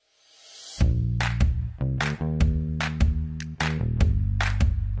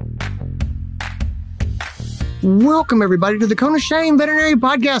Welcome, everybody, to the Cone of Shame Veterinary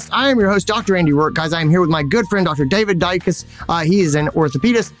Podcast. I am your host, Dr. Andy Rourke. Guys, I am here with my good friend, Dr. David Dycus. He is an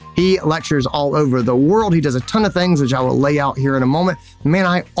orthopedist. He lectures all over the world. He does a ton of things, which I will lay out here in a moment. Man,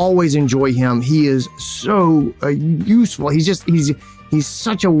 I always enjoy him. He is so useful. He's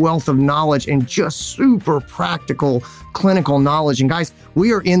such a wealth of knowledge and just super practical clinical knowledge. And guys,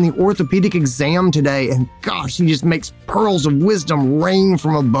 we are in the orthopedic exam today, and gosh, he just makes pearls of wisdom rain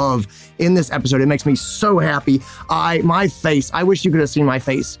from above in this episode. It makes me so happy. I wish you could have seen my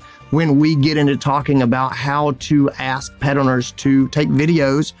face when we get into talking about how to ask pet owners to take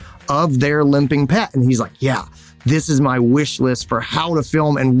videos of their limping pet. And he's like, yeah, this is my wish list for how to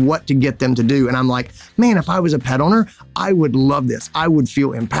film and what to get them to do. And I'm like, man, if I was a pet owner, I would love this. I would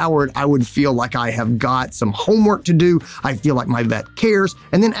feel empowered. I would feel like I have got some homework to do. I feel like my vet cares.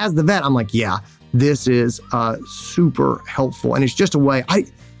 And then as the vet, I'm like, yeah, this is super helpful. And it's just a way,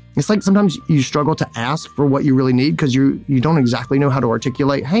 it's like sometimes you struggle to ask for what you really need because you don't exactly know how to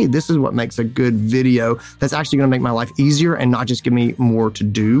articulate, hey, this is what makes a good video that's actually going to make my life easier and not just give me more to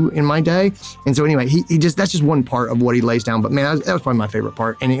do in my day. And so anyway, that's just one part of what he lays down. But man, that was probably my favorite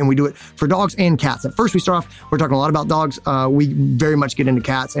part. And we do it for dogs and cats. At first, we start off, we're talking a lot about dogs. We very much get into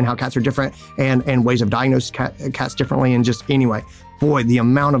cats and how cats are different and ways of diagnosing cats differently. And just anyway, boy, the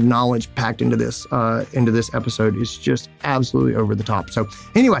amount of knowledge packed into this episode is just absolutely over the top. So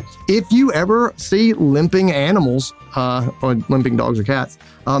anyway, if you ever see limping animals or limping dogs or cats,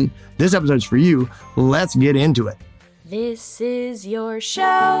 this episode's for you. Let's get into it. This is your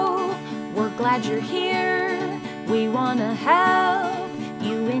show. We're glad you're here. We want to help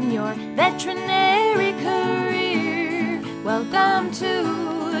you in your veterinary career. Welcome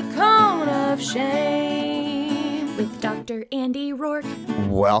to the Cone of Shame with Dr. Andy Rourke.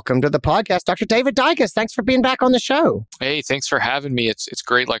 Welcome to the podcast, Dr. David Dycus. Thanks for being back on the show. Hey, thanks for having me. It's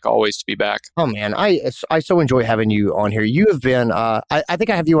great, like always, to be back. Oh man, I so enjoy having you on here. You have been, I think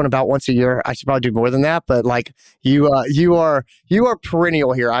I have you on about once a year. I should probably do more than that, but like you are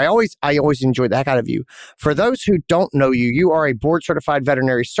perennial here. I always enjoy the heck out of you. For those who don't know you, you are a board certified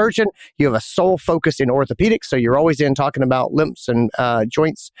veterinary surgeon. You have a sole focus in orthopedics, so you're always in talking about limps and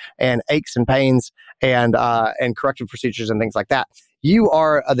joints and aches and pains and corrective procedures and things like that. You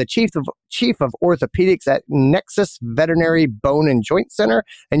are the chief of orthopedics at Nexus Veterinary Bone and Joint Center,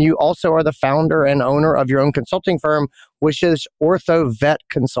 and you also are the founder and owner of your own consulting firm, which is Ortho Vet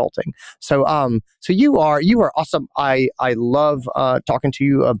Consulting. So you are awesome. I love talking to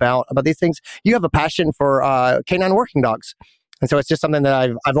you about these things. You have a passion for canine working dogs. And so it's just something that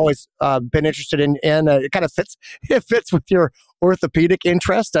I've always been interested in. It kind of fits with your orthopedic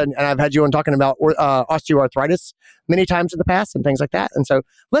interest. And I've had you on talking about osteoarthritis many times in the past and things like that. And so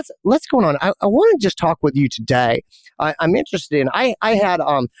let's go on. I want to just talk with you today. I'm interested in, I've had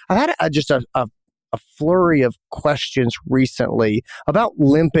a flurry of questions recently about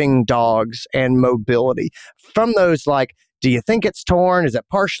limping dogs and mobility. From those like, do you think it's torn? Is it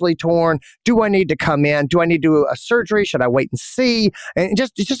partially torn? Do I need to come in? Do I need to do a surgery? Should I wait and see? And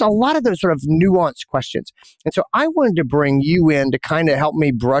it's just a lot of those sort of nuanced questions. And so I wanted to bring you in to kind of help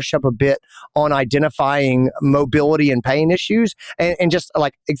me brush up a bit on identifying mobility and pain issues and just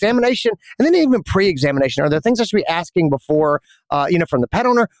like examination and then even pre-examination. Are there things I should be asking before, from the pet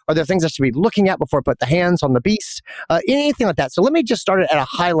owner? Are there things I should be looking at before I put the hands on the beast? Anything like that. So let me just start it at a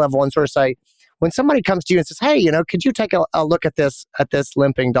high level and sort of say, when somebody comes to you and says, hey, could you take a look at this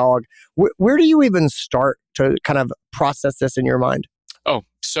limping dog? Where do you even start to kind of process this in your mind? Oh,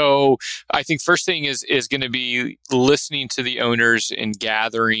 so I think first thing is going to be listening to the owners and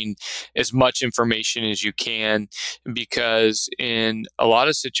gathering as much information as you can, because in a lot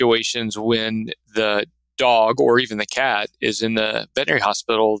of situations when the dog or even the cat is in the veterinary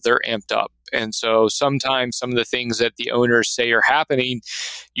hospital, they're amped up. And so sometimes some of the things that the owners say are happening,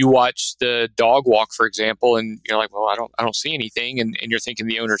 you watch the dog walk, for example, and you're like, well, I don't see anything. And you're thinking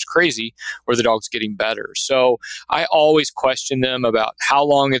the owner's crazy or the dog's getting better. So I always question them about how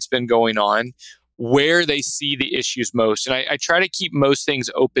long it's been going on, where they see the issues most. And I try to keep most things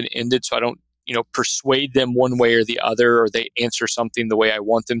open-ended so I don't persuade them one way or the other, or they answer something the way I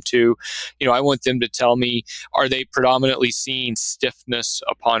want them to. I want them to tell me, are they predominantly seeing stiffness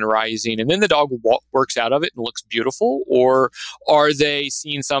upon rising? And then the dog works out of it and looks beautiful. Or are they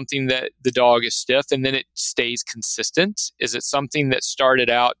seeing something that the dog is stiff and then it stays consistent? Is it something that started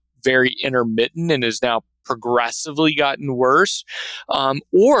out very intermittent and is now progressively gotten worse?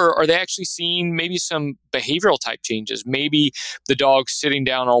 Or are they actually seeing maybe some behavioral type changes? Maybe the dog's sitting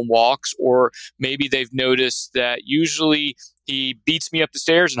down on walks, or maybe they've noticed that usually he beats me up the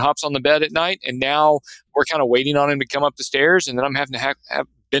stairs and hops on the bed at night, and now we're kind of waiting on him to come up the stairs, and then I'm having to have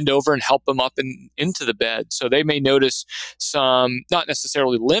bend over and help them up and into the bed. So they may notice some, not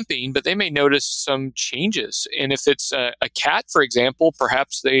necessarily limping, but they may notice some changes. And if it's a cat, for example,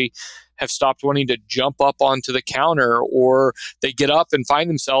 perhaps they have stopped wanting to jump up onto the counter, or they get up and find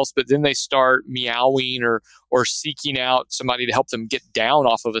themselves, but then they start meowing or seeking out somebody to help them get down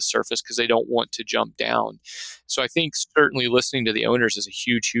off of a surface because they don't want to jump down. So I think certainly listening to the owners is a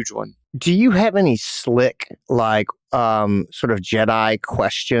huge, huge one. Do you have any slick, like, sort of Jedi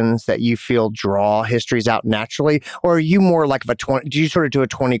questions that you feel draw histories out naturally? Or are you more like do you sort of do a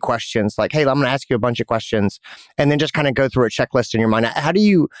 20 questions, like, hey, I'm going to ask you a bunch of questions and then just kind of go through a checklist in your mind? How do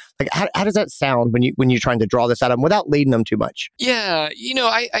you, like, how does that sound when you're trying to draw this out of them without leading them too much? Yeah.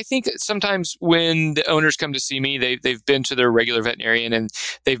 I think sometimes when the owners come to see me, they've been to their regular veterinarian and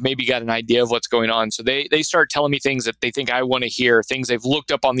they've maybe got an idea of what's going on. So they start telling me things that they think I want to hear, things they've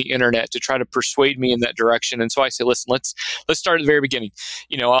looked up on the internet to try to persuade me in that direction. And so I say, listen, let's start at the very beginning.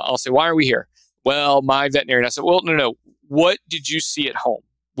 I'll say, why are we here? Well, my veterinarian. I said, well, no. What did you see at home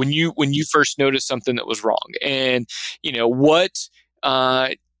when you first noticed something that was wrong? And what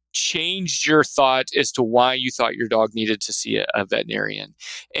changed your thought as to why you thought your dog needed to see a veterinarian?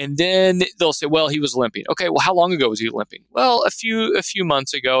 And then they'll say, well, he was limping. Okay, well, how long ago was he limping? Well, a few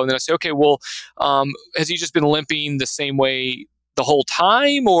months ago. And then I say, okay, well, has he just been limping the same way the whole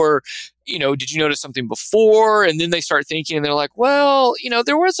time? Or, did you notice something before? And then they start thinking and they're like, well,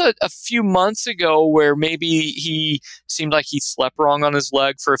 there was a few months ago where maybe he seemed like he slept wrong on his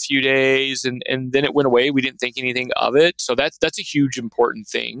leg for a few days and then it went away. We didn't think anything of it. So that's a huge important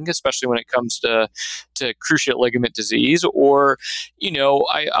thing, especially when it comes to cruciate ligament disease. Or,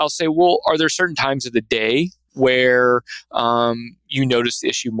 I'll say, well, are there certain times of the day where you notice the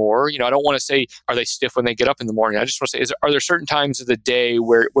issue more? I don't want to say, are they stiff when they get up in the morning? I just want to say, are there certain times of the day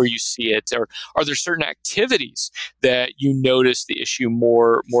where you see it? Or are there certain activities that you notice the issue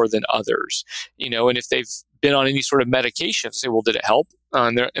more than others? And if they've been on any sort of medication, say, well, did it help?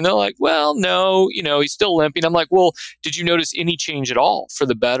 And they're like, well, no, he's still limping. I'm like, well, did you notice any change at all for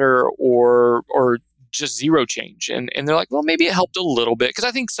the better or just zero change? And they're like, well, maybe it helped a little bit. Because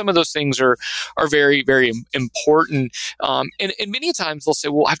I think some of those things are very, very important. And many times they'll say,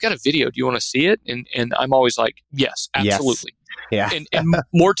 well, I've got a video. Do you want to see it? And I'm always like, yes, absolutely. Yes. Yeah. And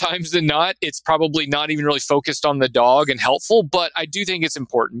more times than not, it's probably not even really focused on the dog and helpful, but I do think it's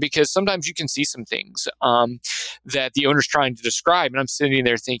important because sometimes you can see some things that the owner's trying to describe. And I'm sitting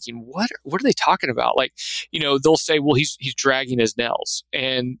there thinking, what are they talking about? Like, they'll say, well, he's dragging his nails.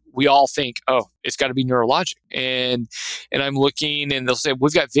 And we all think, oh, it's got to be neurologic. And I'm looking and they'll say,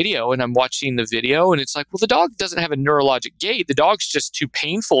 we've got video, and I'm watching the video and it's like, well, the dog doesn't have a neurologic gait. The dog's just too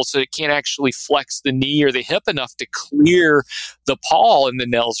painful. So it can't actually flex the knee or the hip enough to clear the paw, and the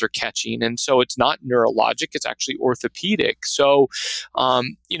nails are catching. And so it's not neurologic, it's actually orthopedic. So,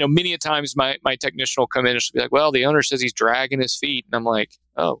 many a times my technician will come in and she'll be like, well, the owner says he's dragging his feet. And I'm like,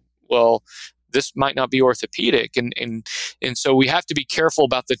 oh, well, this might not be orthopedic. And so we have to be careful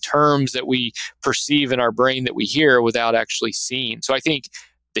about the terms that we perceive in our brain that we hear without actually seeing. So I think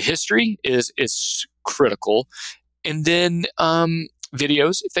the history is critical. And then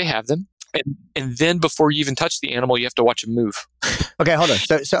videos, if they have them. And then before you even touch the animal, you have to watch them move. Okay, hold on.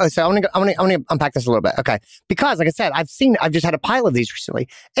 So I want to unpack this a little bit. Okay, because like I said, I've just had a pile of these recently,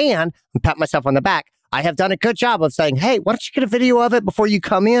 and I'm patting myself on the back. I have done a good job of saying, hey, why don't you get a video of it before you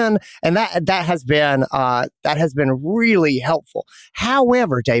come in? And that has been really helpful.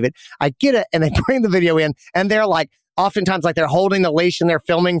 However, David, I get it, and they bring the video in, and they're like, oftentimes like they're holding the leash and they're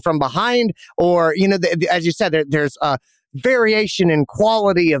filming from behind, or as you said, there's variation in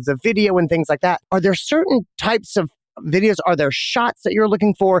quality of the video and things like that. Are there certain types of videos? Are there shots that you're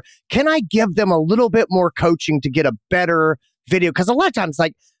looking for? Can I give them a little bit more coaching to get a better video? Because a lot of times,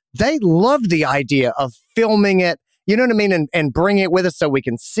 like, they love the idea of filming it, you know what I mean? And bring it with us so we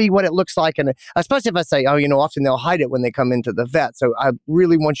can see what it looks like. And especially if I say, oh, often they'll hide it when they come into the vet. So I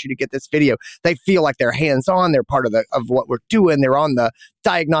really want you to get this video. They feel like they're hands-on. They're part of what we're doing. They're on the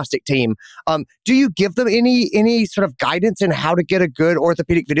diagnostic team. Do you give them any sort of guidance in how to get a good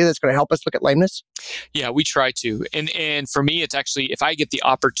orthopedic video that's going to help us look at lameness? Yeah, we try to. And for me, it's actually, if I get the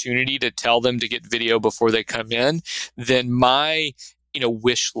opportunity to tell them to get video before they come in, then my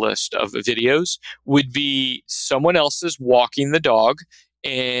wish list of videos would be someone else is walking the dog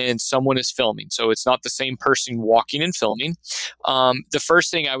and someone is filming. So it's not the same person walking and filming. The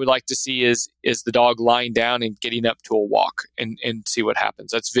first thing I would like to see is the dog lying down and getting up to a walk and see what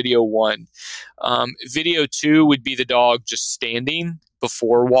happens. That's video one. Video two would be the dog just standing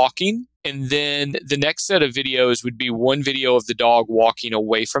before walking. And then the next set of videos would be one video of the dog walking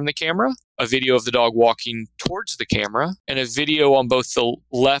away from the camera, a video of the dog walking towards the camera and a video on both the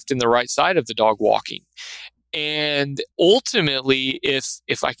left and the right side of the dog walking. And ultimately,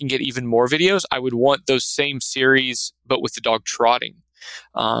 if I can get even more videos, I would want those same series, but with the dog trotting.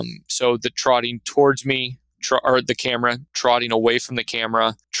 So the trotting towards me, or the camera, trotting away from the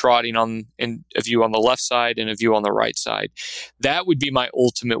camera, trotting in a view on the left side and a view on the right side. That would be my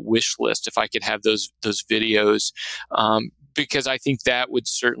ultimate wish list if I could have those videos. Because I think that would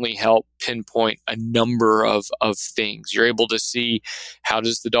certainly help pinpoint a number of things. You're able to see, how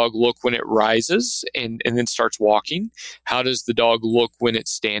does the dog look when it rises and then starts walking? How does the dog look when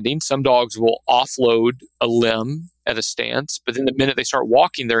it's standing? Some dogs will offload a limb at a stance, but then the minute they start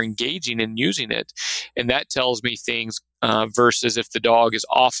walking, they're engaging and using it. And that tells me things versus if the dog is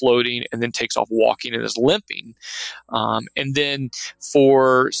offloading and then takes off walking and is limping. And then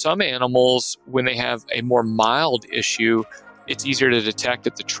for some animals, when they have a more mild issue, it's easier to detect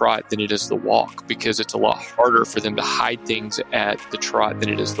at the trot than it is the walk, because it's a lot harder for them to hide things at the trot than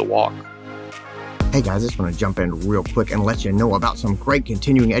it is the walk. Hey guys, I just want to jump in real quick and let you know about some great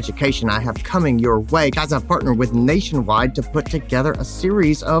continuing education I have coming your way. Guys, I've partnered with Nationwide to put together a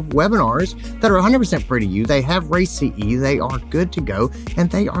series of webinars that are 100% free to you. They have Race CE, they are good to go,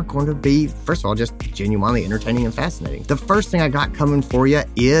 and they are going to be, first of all, just genuinely entertaining and fascinating. The first thing I got coming for you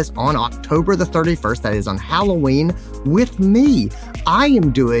is on October the 31st, that is on Halloween, with me. I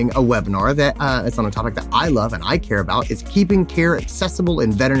am doing a webinar that is on a topic that I love and I care about. It's keeping care accessible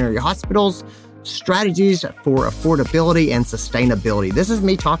in veterinary hospitals, strategies for affordability and sustainability. This is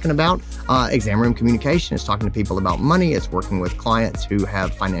me talking about exam room communication. It's talking to people about money. It's working with clients who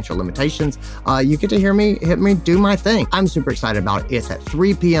have financial limitations. You get to hit me do my thing. I'm super excited about it. It's at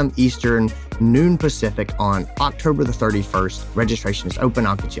 3 p.m. Eastern, noon Pacific on October the 31st. Registration is open.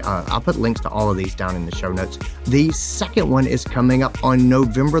 I'll put links to all of these down in the show notes. The second one is coming up on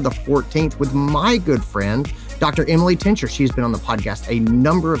November the 14th with my good friend, Dr. Emily Tincher. She's been on the podcast a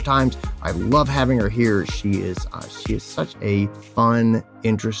number of times. I love having her here. She is such a fun,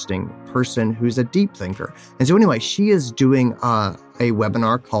 interesting person who's a deep thinker. And so anyway, she is doing a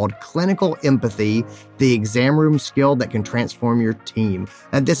webinar called Clinical Empathy, the exam room skill that can transform your team.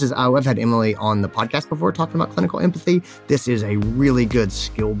 And this is, I've had Emily on the podcast before talking about clinical empathy. This is a really good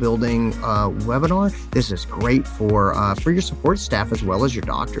skill building webinar. This is great for your support staff as well as your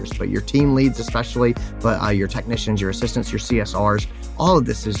doctors, but your team leads especially, but your technicians, your assistants, your CSRs, all of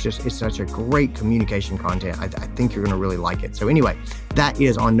this is it's such a great communication content. I think you're going to really like it. So anyway, that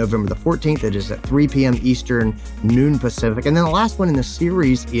is on November the 14th. It is at 3 p.m. Eastern, noon Pacific. And then the last one in the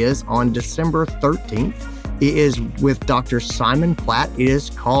series is on December 13th. It is with Dr. Simon Platt. It is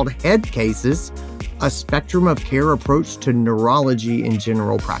called Head Cases, a Spectrum of Care Approach to Neurology in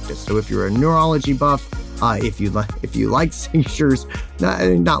General Practice. So if you're a neurology buff, if you like seizures,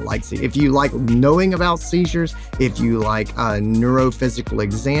 if you like knowing about seizures, if you like neurophysical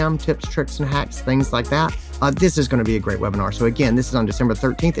exam tips, tricks, and hacks, things like that, this is going to be a great webinar. So again, this is on December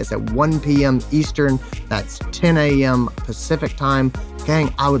 13th. It's at 1 p.m. Eastern. That's 10 a.m. Pacific time.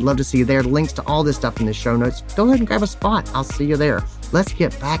 Gang, I would love to see you there. Links to all this stuff in the show notes. Go ahead and grab a spot. I'll see you there. Let's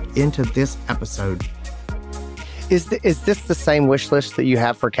get back into this episode. Is this the same wish list that you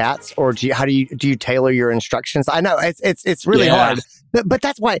have for cats, or do you tailor your instructions? I know it's really hard, but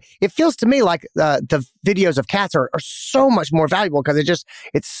that's why it feels to me like the videos of cats are so much more valuable, because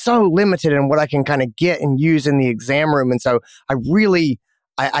it's so limited in what I can kind of get and use in the exam room, and so I really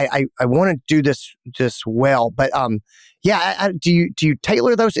I want to do this well, but do you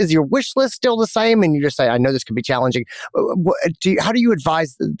tailor those? Is your wish list still the same? And you just say, I know this could be challenging. How do you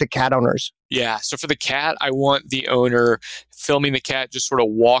advise the cat owners? Yeah. So for the cat, I want the owner filming the cat just sort of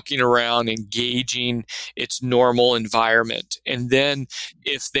walking around, engaging its normal environment. And then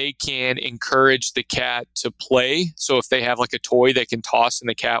if they can encourage the cat to play, so if they have like a toy they can toss and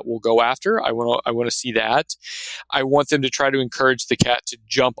the cat will go after, I want to see that. I want them to try to encourage the cat to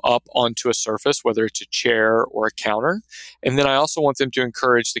jump up onto a surface, whether it's a chair or a counter. And then I also want them to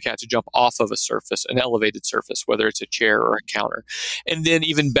encourage the cat to jump off of a surface, an elevated surface, whether it's a chair or a counter. And then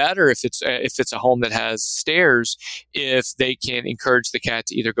even better, if it's a home that has stairs, if they can encourage the cat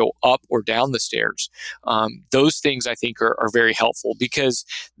to either go up or down the stairs. Those things I think are very helpful, because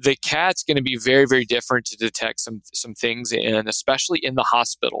the cat's going to be very, very different to detect some things in, especially in the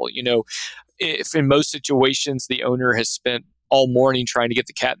hospital. You know, if in most situations the owner has spent all morning trying to get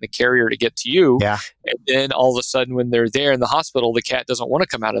the cat in the carrier to get to you. Yeah. And then all of a sudden when they're there in the hospital, the cat doesn't want to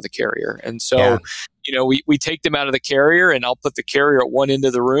come out of the carrier. And so, we take them out of the carrier, and I'll put the carrier at one end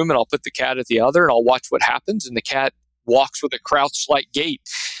of the room and I'll put the cat at the other, and I'll watch what happens. And the cat walks with a crouch-like gait.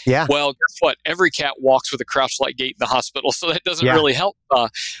 Yeah. Well, guess what? Every cat walks with a crouch-like gait in the hospital, so that doesn't Yeah. really help.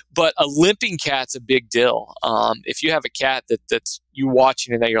 But a limping cat's a big deal. If you have a cat that's you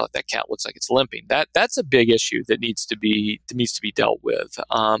watching and then you're like, that cat looks like it's limping, that's a big issue that needs to be dealt with.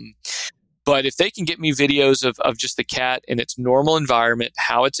 But if they can get me videos of just the cat in its normal environment,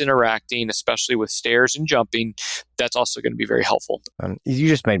 how it's interacting, especially with stairs and jumping, that's also going to be very helpful. You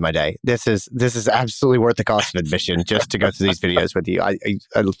just made my day. This is absolutely worth the cost of admission just to go through these videos with you. I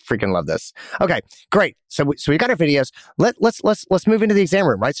freaking love this. Okay, great. So we got our videos. Let's move into the exam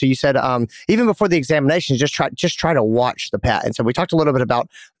room, right? So you said even before the examination, just try to watch the pet. And so we talked a little bit about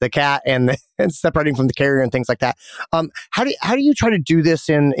the cat and separating from the carrier and things like that. How do you try to do this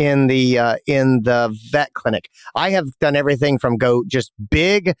in the vet clinic? I have done everything from go just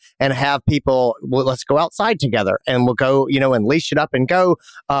big and have people, well, let's go outside together and we'll go, and leash it up and go,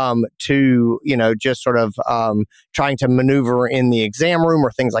 to, just sort of trying to maneuver in the exam room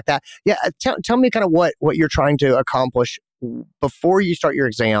or things like that. Yeah. Tell me kind of what you're trying to accomplish before you start your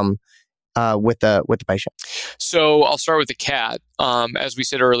exam with the patient. So I'll start with the cat. As we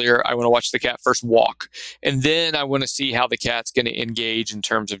said earlier, I want to watch the cat first walk, and then I want to see how the cat's going to engage in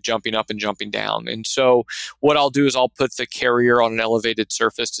terms of jumping up and jumping down. And so what I'll do is I'll put the carrier on an elevated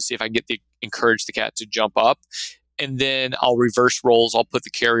surface to see if I can encourage the cat to jump up. And then I'll reverse roles. I'll put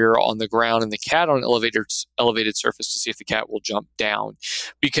the carrier on the ground and the cat on an elevated surface to see if the cat will jump down.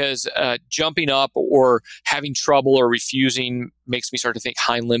 Because jumping up or having trouble or refusing makes me start to think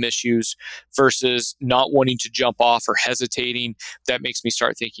hind limb issues versus not wanting to jump off or hesitating. That makes me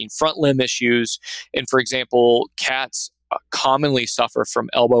start thinking front limb issues. And for example, cats commonly suffer from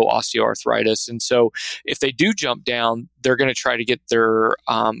elbow osteoarthritis. And so if they do jump down, they're going to try to get their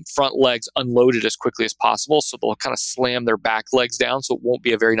front legs unloaded as quickly as possible. So they'll kind of slam their back legs down. So it won't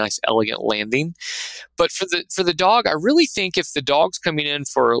be a very nice, elegant landing. But for the dog, I really think if the dog's coming in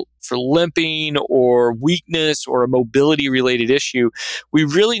for limping or weakness or a mobility related issue, we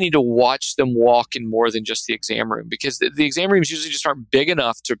really need to watch them walk in more than just the exam room, because the exam rooms usually just aren't big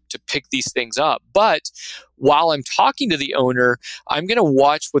enough to pick these things up. But while I'm talking to the owner, I'm going to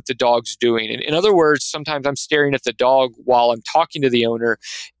watch what the dog's doing. And in other words, sometimes I'm staring at the dog while I'm talking to the owner,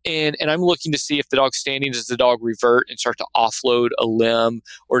 and I'm looking to see if the dog's standing, does the dog revert and start to offload a limb,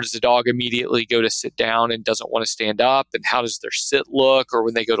 or does the dog immediately go to sit down and doesn't want to stand up? And how does their sit look? Or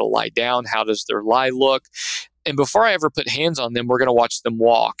when they go to lie down, how does their lie look? And before I ever put hands on them, we're going to watch them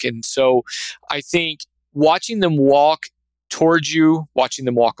walk. And so I think watching them walk towards you, watching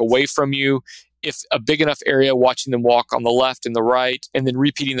them walk away from you, if a big enough area, watching them walk on the left and the right, and then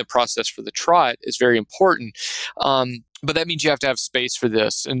repeating the process for the trot is very important. But that means you have to have space for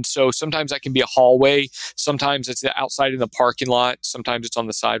this. And so sometimes that can be a hallway. Sometimes it's outside in the parking lot. Sometimes it's on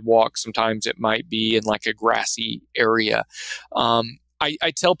the sidewalk. Sometimes it might be in like a grassy area.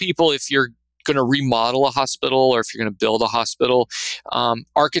 I tell people, if you're going to remodel a hospital or if you're going to build a hospital,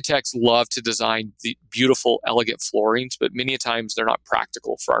 architects love to design the beautiful, elegant floorings, but many times they're not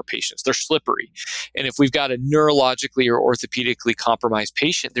practical for our patients. They're slippery. And if we've got a neurologically or orthopedically compromised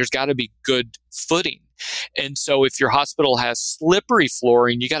patient, there's got to be good footing. And so if your hospital has slippery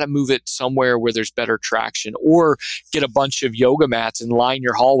flooring, you got to move it somewhere where there's better traction, or get a bunch of yoga mats and line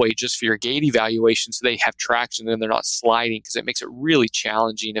your hallway just for your gait evaluation so they have traction and they're not sliding, because it makes it really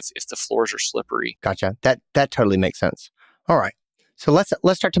challenging if the floors are slippery. Gotcha. That totally makes sense. All right. So let's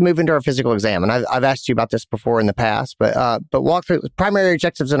start to move into our physical exam. And I've asked you about this before in the past, but walk through primary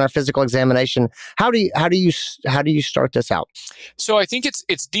objectives in our physical examination. How do you start this out? So I think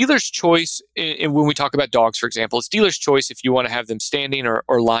it's dealer's choice. When we talk about dogs, for example, it's dealer's choice if you want to have them standing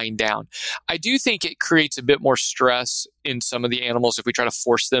or lying down. I do think it creates a bit more stress in some of the animals if we try to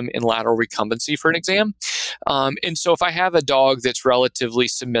force them in lateral recumbency for an exam. And so if I have a dog that's relatively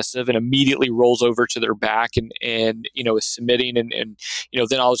submissive and immediately rolls over to their back and is submitting and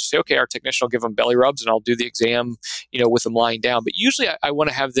then I'll just say, okay, our technician will give them belly rubs and I'll do the exam, with them lying down. But usually I want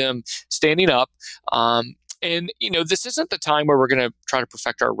to have them standing up. And this isn't the time where we're going to try to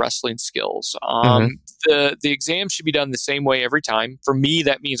perfect our wrestling skills. The exam should be done the same way every time. For me,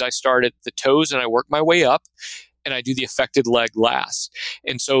 that means I start at the toes and I work my way up, and I do the affected leg last.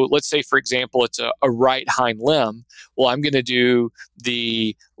 And so let's say, for example, it's a right hind limb. Well, I'm going to do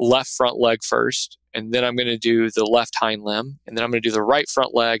the left front leg first, and then I'm going to do the left hind limb, and then I'm going to do the right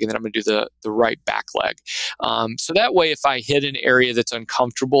front leg, and then I'm going to do the right back leg. So that way, if I hit an area that's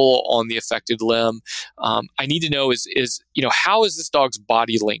uncomfortable on the affected limb, I need to know is how is this dog's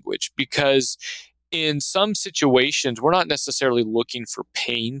body language? Because in some situations, we're not necessarily looking for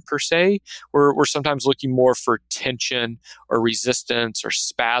pain per se. We're sometimes looking more for tension or resistance or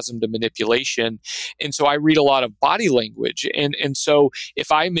spasm to manipulation. And so I read a lot of body language. And so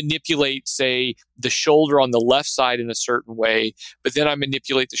if I manipulate, say, the shoulder on the left side in a certain way, but then I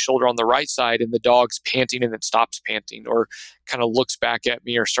manipulate the shoulder on the right side and the dog's panting and then stops panting or kind of looks back at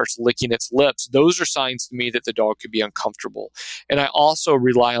me or starts licking its lips, those are signs to me that the dog could be uncomfortable. And I also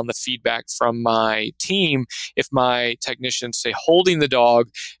rely on the feedback from my team. If my technicians say holding the dog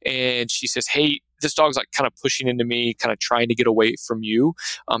and she says, hey, this dog's like kind of pushing into me, kind of trying to get away from you,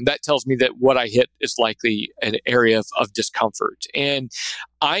 that tells me that what I hit is likely an area of discomfort. And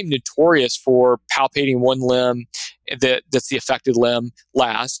I'm notorious for palpating one limb that's the affected limb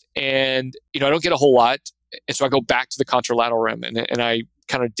last. And, I don't get a whole lot. And so I go back to the contralateral rim and I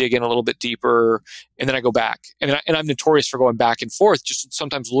kind of dig in a little bit deeper, and then I go back. And I'm notorious for going back and forth, just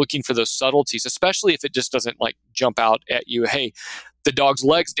sometimes looking for those subtleties, especially if it just doesn't like jump out at you. Hey, the dog's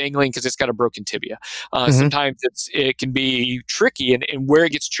leg's dangling because it's got a broken tibia. Sometimes it can be tricky, and where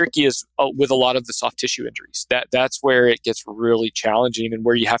it gets tricky is with a lot of the soft tissue injuries. That's where it gets really challenging, and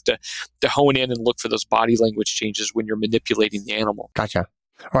where you have to hone in and look for those body language changes when you're manipulating the animal. Gotcha.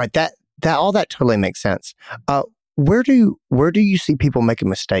 All right, that all that totally makes sense. Where do you see people making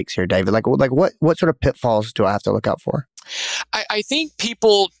mistakes here, David? Like what sort of pitfalls do I have to look out for? I think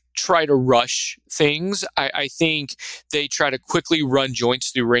people try to rush things. I think they try to quickly run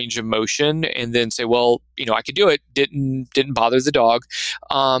joints through range of motion and then say, well, I could do it. Didn't bother the dog.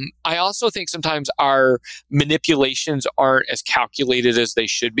 I also think sometimes our manipulations aren't as calculated as they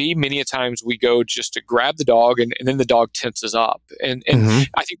should be. Many a times we go just to grab the dog and then the dog tenses up. And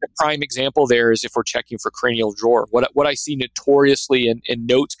I think the prime example there is if we're checking for cranial drawer. What I see notoriously in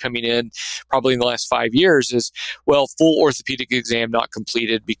notes coming in probably in the last 5 years is, well, full orthopedic exam not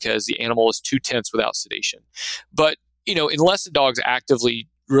completed because the animal is too tense without sedation. But, unless the dog's actively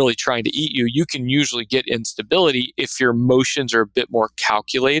really trying to eat you, you can usually get instability if your motions are a bit more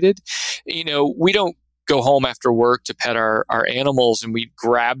calculated. We don't go home after work to pet our animals and we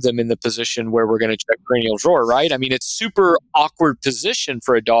grab them in the position where we're going to check cranial drawer, right? I mean, it's super awkward position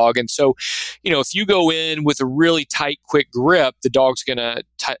for a dog. And so, if you go in with a really tight, quick grip, the dog's going to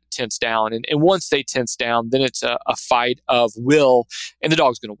tense down. And once they tense down, then it's a fight of will and the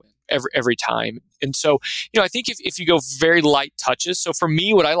dog's going to win every time. And so, I think if you go very light touches, so for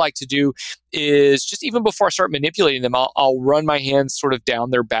me, what I like to do is just even before I start manipulating them, I'll run my hands sort of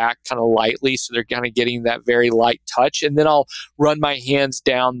down their back kind of lightly. So they're kind of getting that very light touch. And then I'll run my hands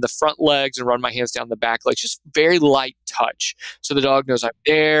down the front legs and run my hands down the back legs, just very light touch. So the dog knows I'm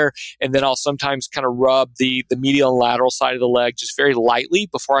there. And then I'll sometimes kind of rub the medial and lateral side of the leg just very lightly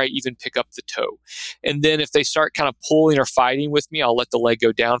before I even pick up the toe. And then if they start kind of pulling or fighting with me, I'll let the leg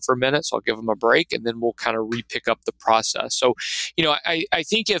go down for a minute. So I'll give them a break and then we'll kind of re-pick up the process. So, I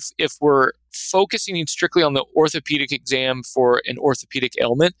think if we're focusing strictly on the orthopedic exam for an orthopedic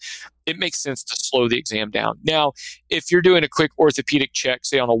ailment, it makes sense to slow the exam down. Now, if you're doing a quick orthopedic check,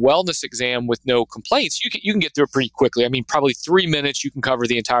 say on a wellness exam with no complaints, you can get through it pretty quickly. I mean, probably 3 minutes, you can cover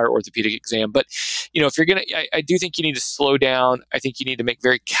the entire orthopedic exam. But, if you're going to, I do think you need to slow down. I think you need to make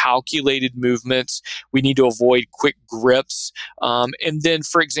very calculated movements. We need to avoid quick grips. And then,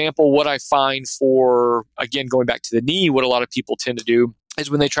 for example, what I find for, again, going back to the knee, what a lot of people tend to do is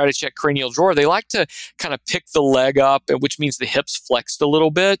when they try to check cranial drawer, they like to kind of pick the leg up, which means the hips flexed a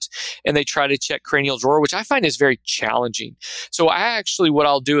little bit, and they try to check cranial drawer, which I find is very challenging. So what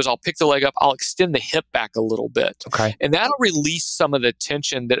I'll do is I'll pick the leg up, I'll extend the hip back a little bit. Okay. And that'll release some of the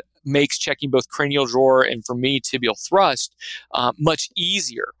tension that makes checking both cranial drawer and, for me, tibial thrust much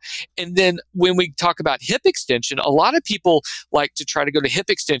easier. And then when we talk about hip extension, a lot of people like to try to go to hip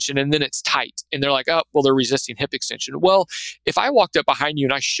extension and then it's tight. And they're like, oh, well, they're resisting hip extension. Well, if I walked up behind you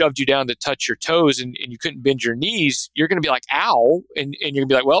and I shoved you down to touch your toes and you couldn't bend your knees, you're going to be like, ow. And you're going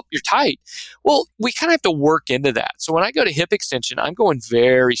to be like, well, you're tight. Well, we kind of have to work into that. So when I go to hip extension, I'm going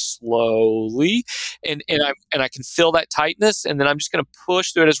very slowly and I can feel that tightness. And then I'm just going to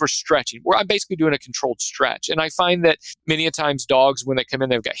push through it as we're stretching, where I'm basically doing a controlled stretch. And I find that many a times dogs, when they come in,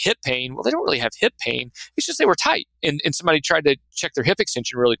 they've got hip pain. Well, they don't really have hip pain. It's just they were tight. And somebody tried to check their hip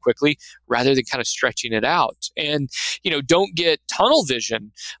extension really quickly rather than kind of stretching it out. And, don't get tunnel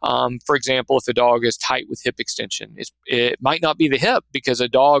vision. For example, if a dog is tight with hip extension, it might not be the hip, because a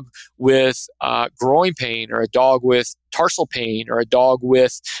dog with groin pain or a dog with tarsal pain or a dog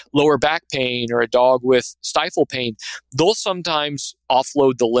with lower back pain or a dog with stifle pain, they'll sometimes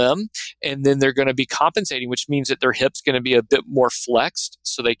offload the limb and then they're going to be compensating, which means that their hip's going to be a bit more flexed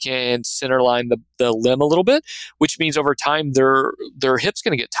so they can centerline the limb a little bit, which which means over time their hip's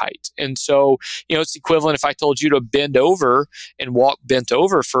going to get tight. And so, it's equivalent if I told you to bend over and walk bent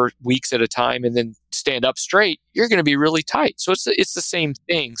over for weeks at a time and then stand up straight, you're going to be really tight. So it's the same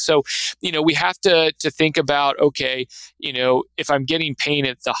thing. So, we have to think about, okay, if I'm getting pain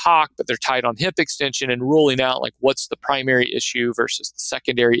at the hock, but they're tight on hip extension, and ruling out like what's the primary issue versus the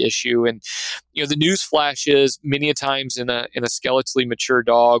secondary issue. And, the news flash is many a times in a skeletally mature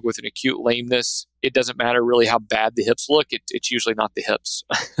dog with an acute lameness, it doesn't matter really how bad the hips look. It's usually not the hips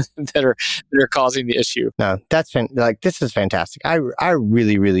that are causing the issue. No, this is fantastic. I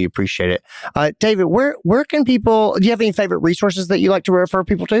really, really appreciate it. David, where can people, do you have any favorite resources that you like to refer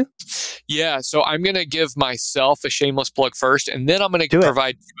people to? Yeah. So I'm going to give myself a shameless plug first, and then I'm going to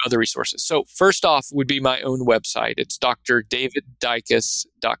provide other resources. So first off would be my own website. It's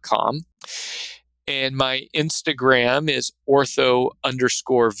drdaviddycus.com. And my Instagram is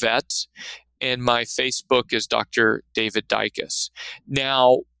ortho_vet. And my Facebook is Dr. David Dycus.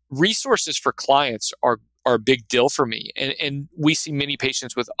 Now, resources for clients are a big deal for me. And we see many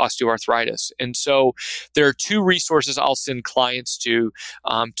patients with osteoarthritis. And so there are two resources I'll send clients to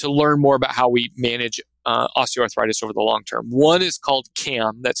learn more about how we manage osteoarthritis over the long term. One is called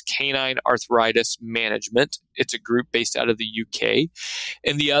CAM, that's Canine Arthritis Management. It's a group based out of the UK.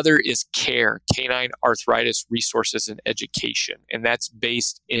 And the other is CARE, Canine Arthritis Resources and Education, and that's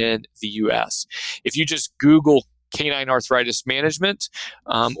based in the US. If you just Google Canine Arthritis Management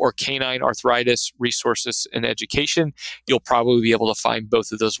or Canine Arthritis Resources and Education, you'll probably be able to find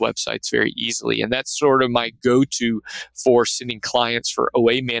both of those websites very easily. And that's sort of my go-to for sending clients for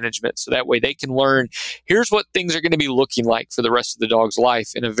OA management. So that way they can learn, here's what things are going to be looking like for the rest of the dog's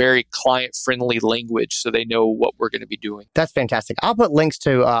life in a very client-friendly language so they know what we're going to be doing. That's fantastic. I'll put links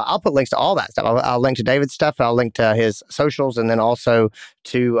to all that stuff. I'll link to David's stuff. I'll link to his socials, and then also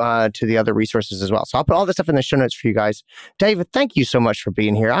to the other resources as well. So I'll put all this stuff in the show notes for you guys. David, thank you so much for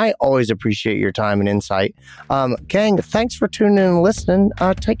being here. I always appreciate your time and insight. Gang, thanks for tuning in and listening.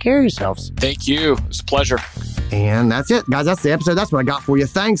 Take care of yourselves. Thank you. It was a pleasure. And that's it, guys. That's the episode. That's what I got for you.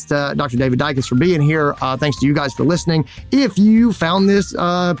 Thanks to Dr. David Dycus for being here. Thanks to you guys for listening. If you found this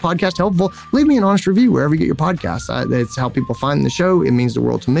podcast helpful, leave me an honest review wherever you get your podcasts. It's how people find the show. It means the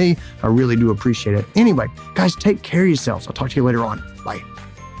world to me. I really do appreciate it. Anyway, guys, take care of yourselves. I'll talk to you later on. Bye.